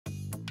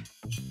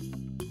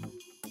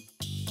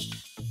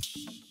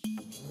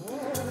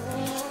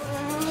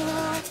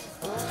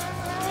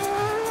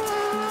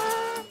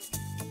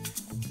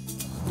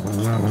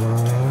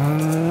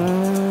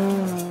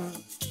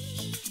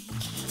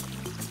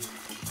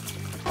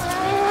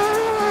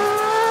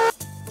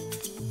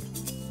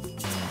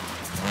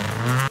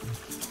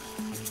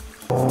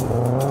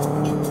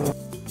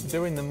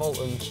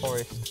Malton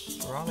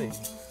Forest Rally.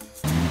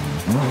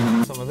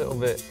 So I'm a little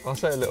bit, I'll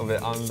say a little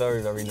bit, I'm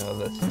very, very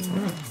nervous.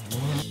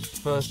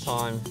 First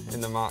time in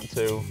the Mark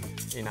II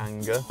in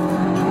anger.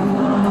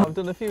 I've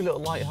done a few little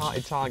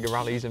light-hearted Tiger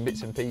rallies and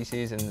bits and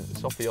pieces and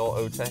soppy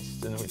auto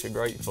tests, which are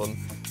great fun.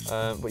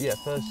 But yeah,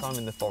 first time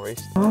in the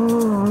forest.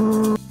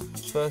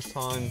 First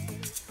time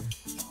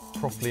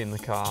properly in the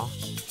car.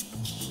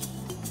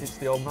 It's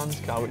the old man's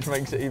car, which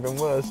makes it even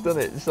worse,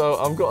 doesn't it? So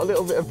I've got a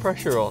little bit of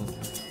pressure on.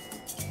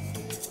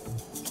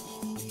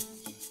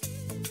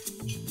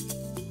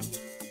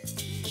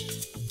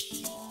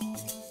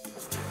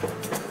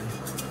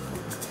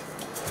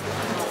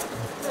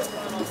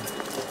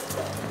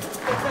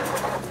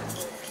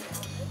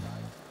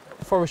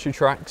 Forestry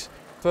tracks.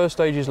 First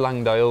stage is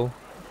Langdale,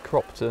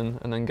 Cropton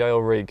and then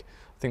Gale Rig.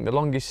 I think the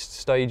longest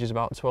stage is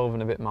about 12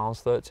 and a bit miles,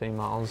 13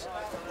 miles.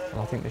 And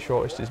I think the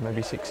shortest is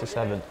maybe 6 or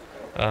 7.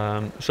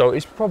 So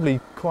it's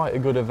probably quite a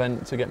good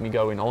event to get me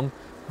going on.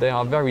 They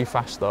are very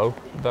fast though,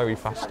 very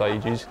fast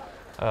stages.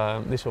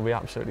 This will be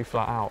absolutely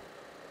flat out.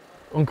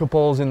 Uncle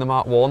Paul's in the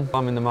Mark I,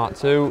 I'm in the Mark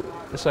II,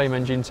 the same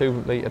engine,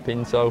 2 litre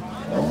Pinto.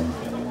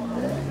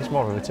 It's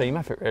more of a team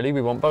effort really,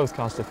 we want both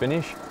cars to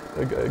finish.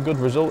 A good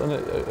result and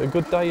a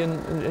good day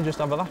and just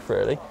have a laugh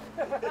really.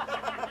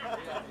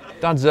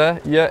 Dad's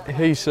there, yeah,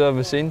 he's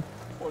servicing,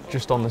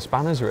 just on the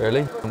spanners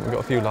really. And we've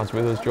got a few lads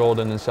with us,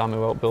 Jordan and Sam,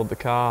 who helped build the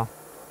car.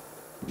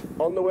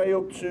 On the way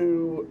up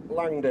to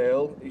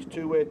Langdale, it's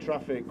two-way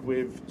traffic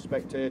with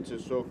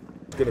spectators, so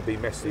it's going to be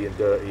messy and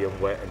dirty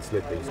and wet and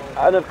slippy.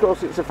 And of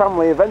course it's a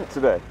family event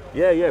today.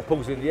 Yeah,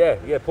 Paul's in,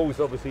 Paul's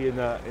obviously in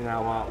our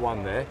Mark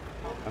I there,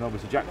 and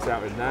obviously Jack's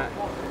out in that.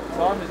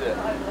 What time is it?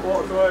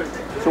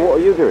 Quarter-to-8. So what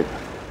are you doing?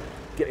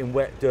 Getting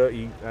wet,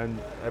 dirty and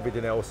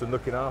everything else and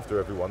looking after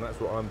everyone, that's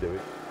what I'm doing.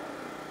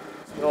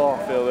 Oh,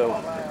 I feel ill.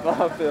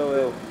 I feel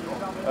ill.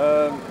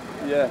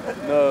 Yeah,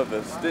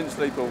 nervous. Didn't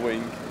sleep a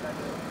wink.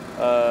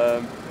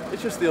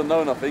 It's just the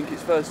unknown, I think.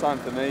 It's first time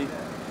for me,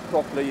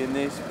 properly in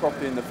this,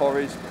 properly in the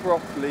forest,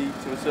 properly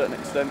to a certain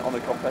extent on a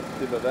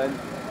competitive event.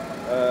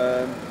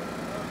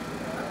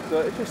 So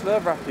it's just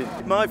nerve-wracking.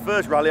 my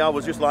first rally I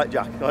was just like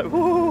Jack, like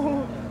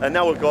whoo! And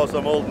now of course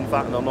I'm old and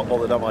fat and I'm not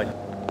bothered, am I?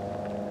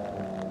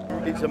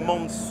 It's a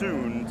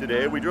monsoon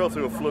today. We drove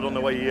through a flood on the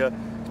way here.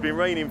 It's been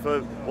raining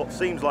for what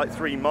seems like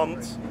 3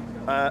 months.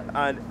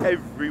 And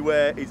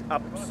everywhere is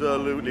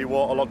absolutely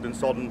waterlogged and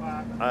sodden,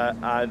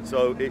 and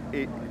so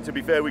to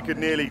be fair, we could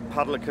nearly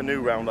paddle a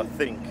canoe round, I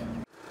think.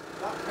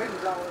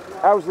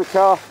 How's the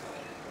car?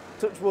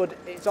 Touch wood,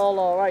 it's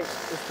all right.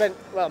 We spent,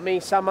 well, me,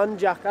 Sam and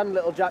Jack and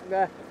little Jack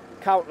there,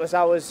 countless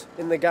hours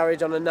in the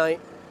garage on a night,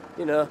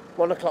 you know,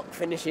 1 o'clock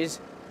finishes.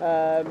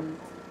 So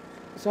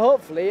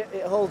hopefully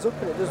it holds up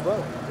and it does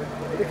well.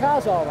 The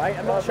car's all right,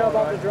 I'm not sure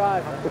about the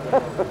drive.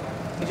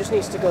 He just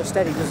needs to go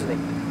steady, doesn't he?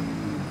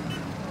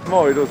 The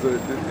more he does,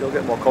 he'll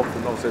get more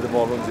confident, obviously, the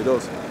more runs he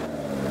does.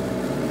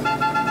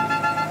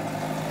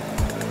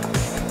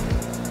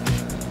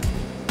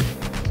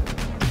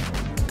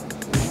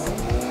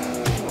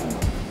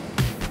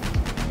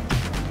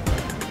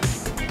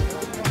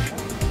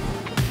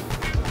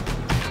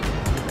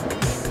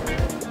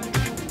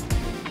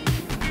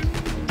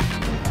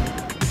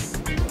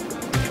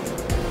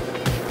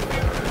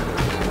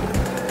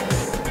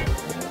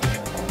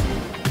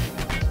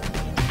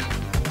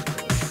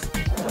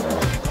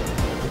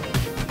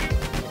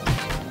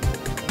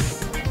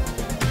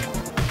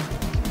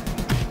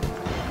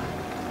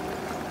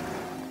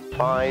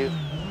 Five,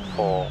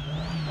 4,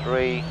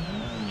 3,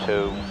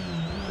 2,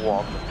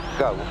 1,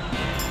 go.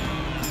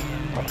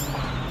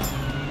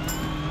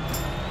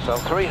 So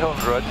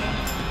 300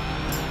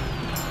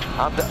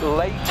 and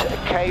late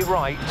K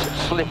right,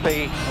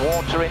 slippy,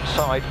 water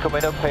inside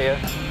coming up here.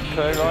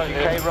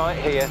 K right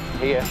here,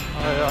 here,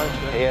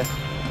 here.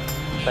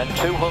 Then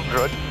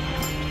 200.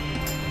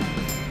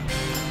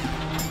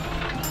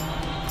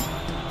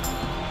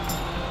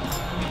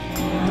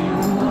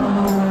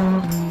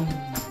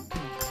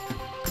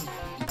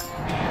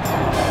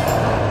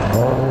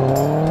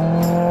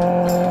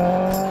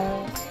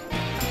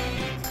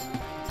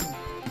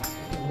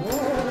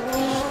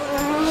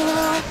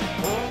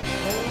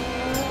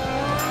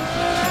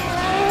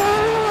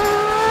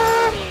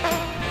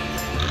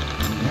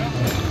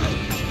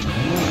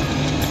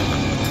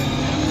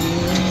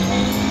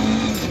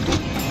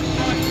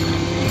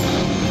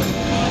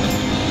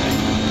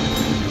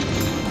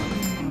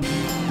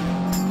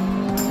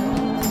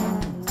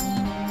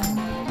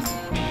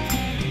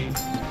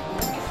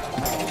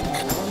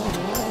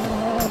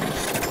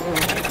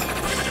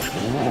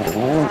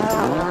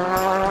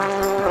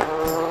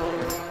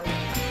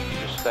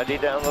 Steady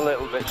down a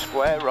little bit,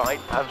 square right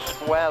and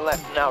square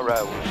left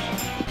narrows.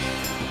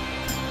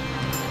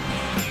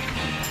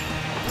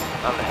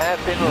 And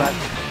hairpin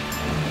left.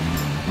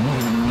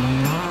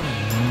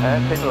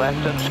 Hairpin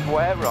left and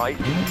square right.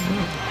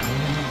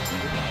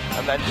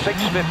 And then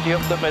 650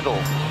 up the middle.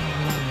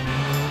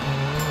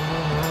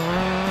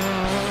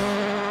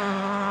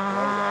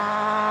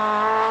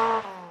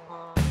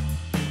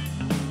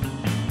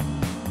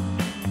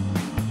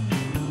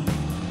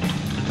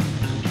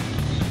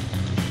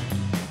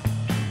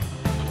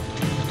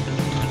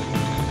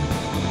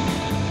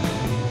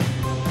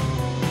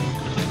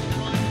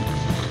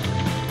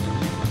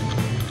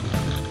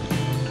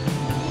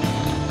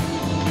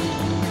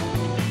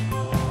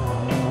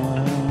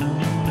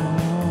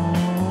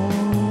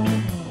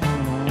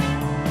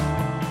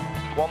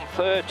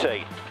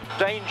 30.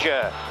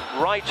 Danger,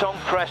 right on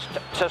crest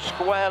to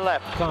square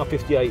left. Car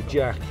 58,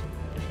 Jack.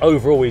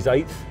 Overall he's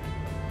 8th,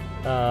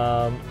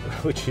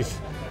 which is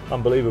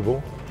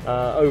unbelievable.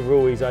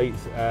 Overall he's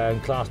 8th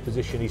and class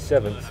position he's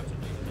 7th.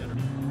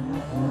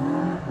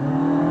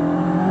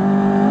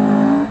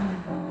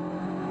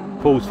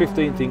 Paul's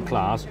 15th in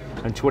class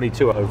and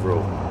 22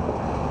 overall.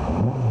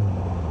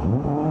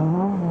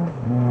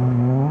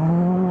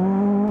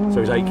 So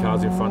he's 8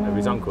 cars in front of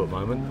his uncle at the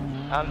moment.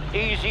 And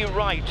easy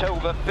right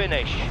over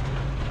finish.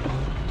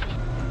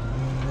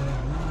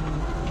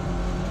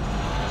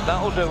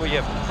 That'll do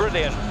you.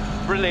 Brilliant,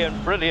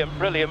 brilliant, brilliant,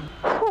 brilliant.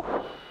 Whew.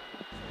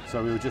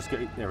 So we'll just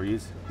get, there he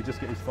is, he'll just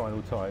get his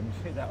final times.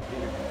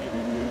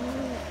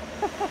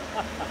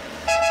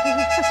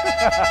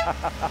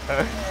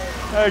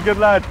 Hey, good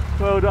lad,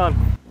 well done.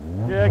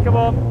 Yeah, come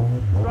on,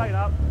 straighten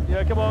up.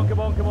 Yeah, come on, come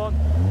on, come on.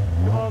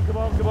 Come on, come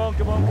on, come on,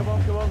 come on, come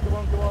on, come on, come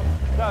on, come on.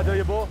 That'll do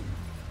you, boy.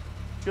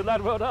 Good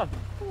lad, well done.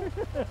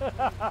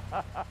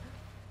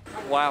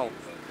 Wow.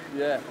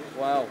 Yeah,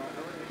 wow.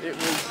 It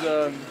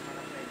was,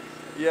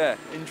 yeah,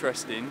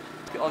 interesting.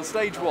 On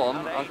stage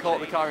 1, I caught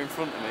the car in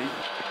front of me.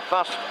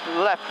 Fast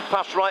left,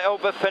 fast right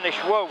over finish.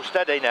 Whoa,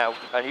 steady now.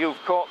 And you've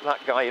caught that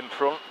guy in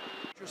front.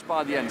 Just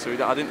by the end, so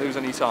I didn't lose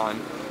any time.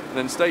 And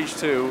then stage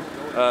 2,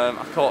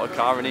 I caught a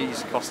car and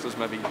he's cost us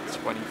maybe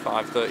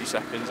 25, 30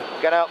 seconds.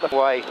 Get out the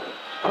way.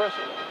 Press,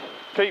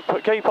 keep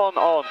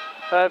on,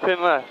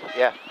 hairpin left.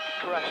 Yeah,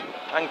 correct.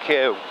 Thank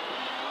you.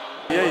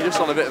 Yeah, you're just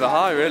on a bit of a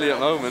high really at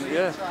the moment,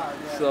 yeah.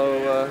 So,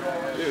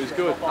 it was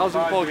good. How's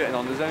Paul getting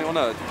on? Has anyone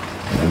heard?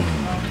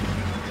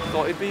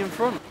 Thought he'd be in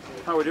front.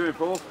 How are we doing,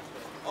 Paul?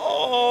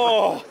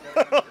 Oh!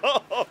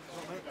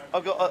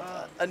 I've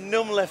got a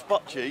numb left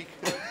butt cheek.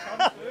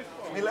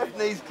 My left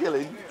knee's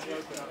killing.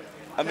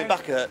 And my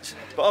back hurts.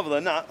 But other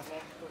than that,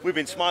 we've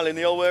been smiling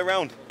the whole way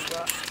around.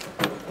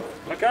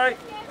 Okay.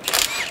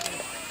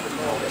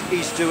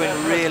 He's doing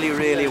really,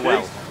 really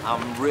well.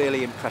 I'm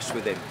really impressed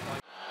with him.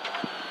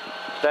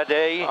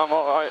 Steady. I'm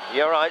all right.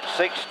 You're right,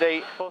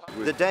 60.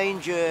 The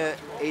danger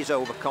is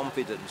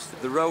overconfidence.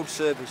 The road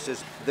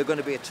surfaces, they're going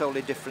to be a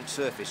totally different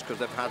surface because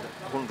they've had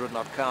 100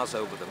 odd cars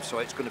over them, so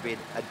it's going to be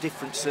a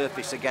different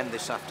surface again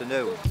this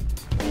afternoon.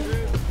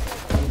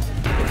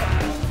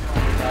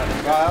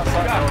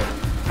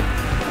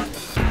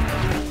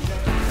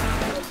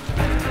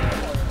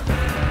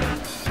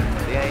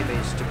 The aim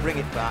is to bring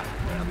it back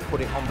and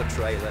put it on the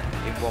trailer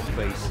in one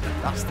piece.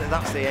 That's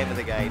the aim of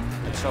the game,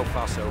 and so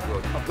far so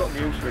good. I've got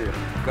news for you.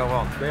 Go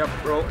on. They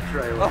haven't brought a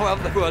trailer. Oh well,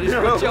 well it's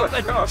a good job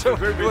then. So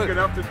we're going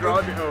to have to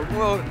drive it home.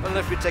 Well,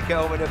 unless we take it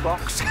home in a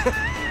box.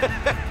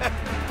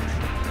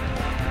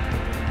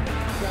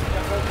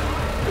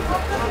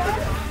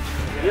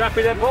 You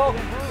happy then, Paul?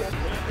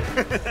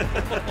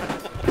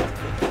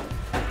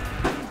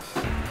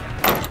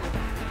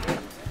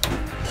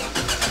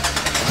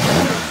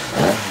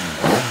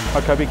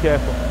 Okay, be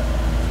careful.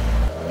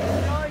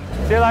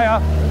 See you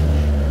later.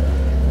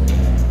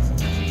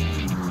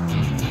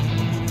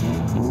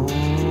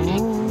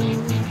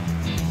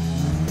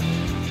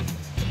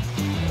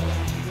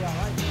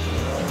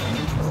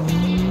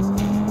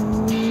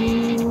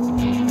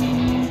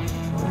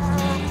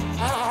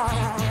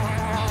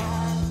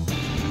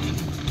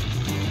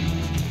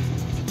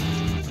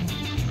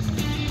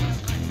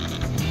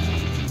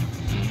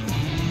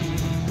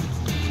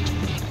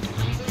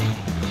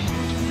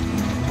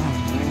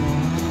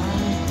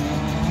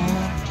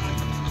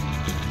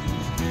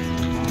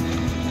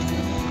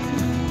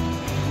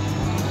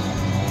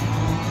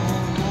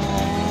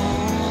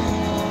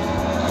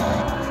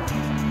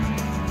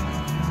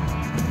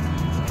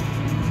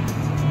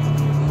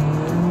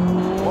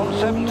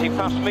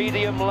 Past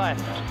medium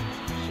left,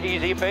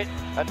 easy bit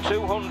at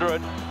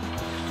 200,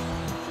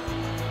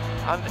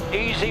 and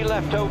easy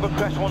left over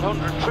crest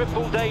 100,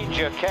 triple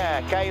danger,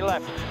 care, K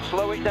left,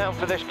 slow it down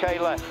for this K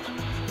left,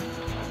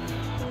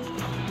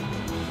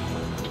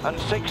 and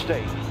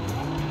 60.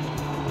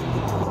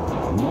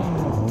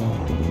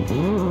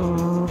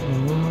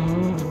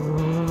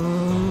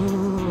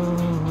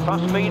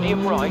 Fast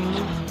medium right,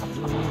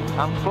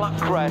 and flat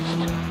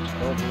crest.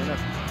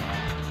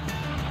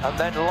 And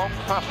then long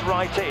fast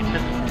right in,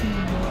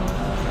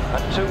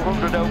 and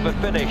 200 over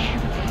finish.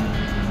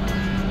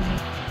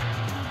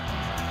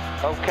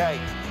 Okay.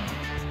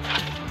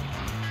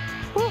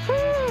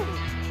 Woohoo!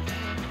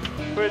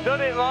 We've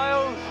done it,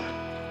 Miles.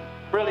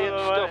 Brilliant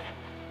stuff.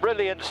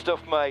 Brilliant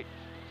stuff, mate.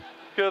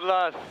 Good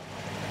lad.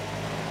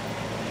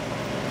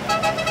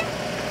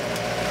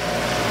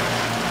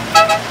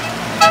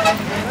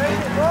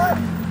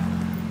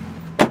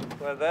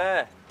 We're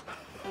there.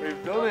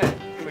 We've done it.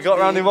 We got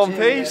round in one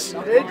piece.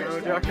 You did.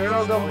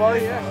 Well done,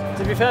 boy. Yeah.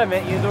 To be fair,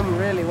 mate, you've done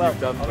really well.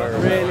 You've done very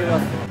really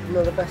well.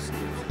 You're the best.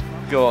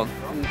 Go on.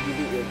 You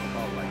beat him.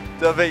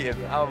 Did I beat him?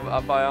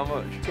 By how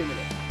much? 2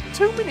 minutes.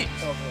 2 minutes?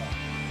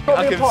 Oh,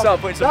 I can start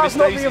putting some Miss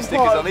Daisy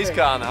stickers on his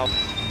car now.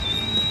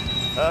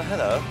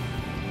 Hello.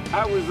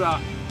 How was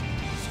that?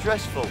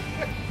 Stressful.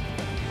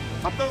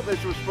 I thought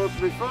this was supposed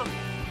to be fun.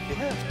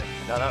 Yeah.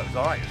 No, it was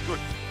alright, it was good.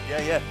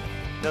 Yeah.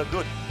 No,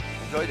 good.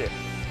 Enjoyed it.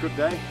 Good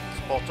day.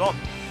 Spot on.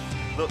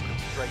 Look,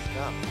 great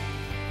car.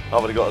 I've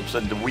already got to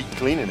spend a week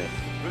cleaning it.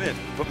 Brilliant.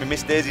 Put my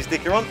Miss Daisy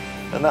sticker on,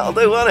 and that'll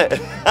do, won't it?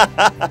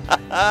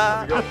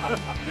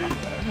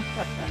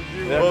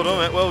 Well done,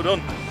 mate. Well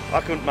done.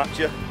 I couldn't match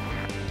you.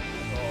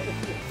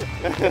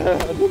 I've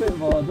done it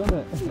more, done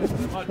it?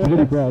 I'm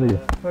really proud of you.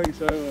 Thanks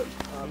so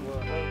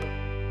much.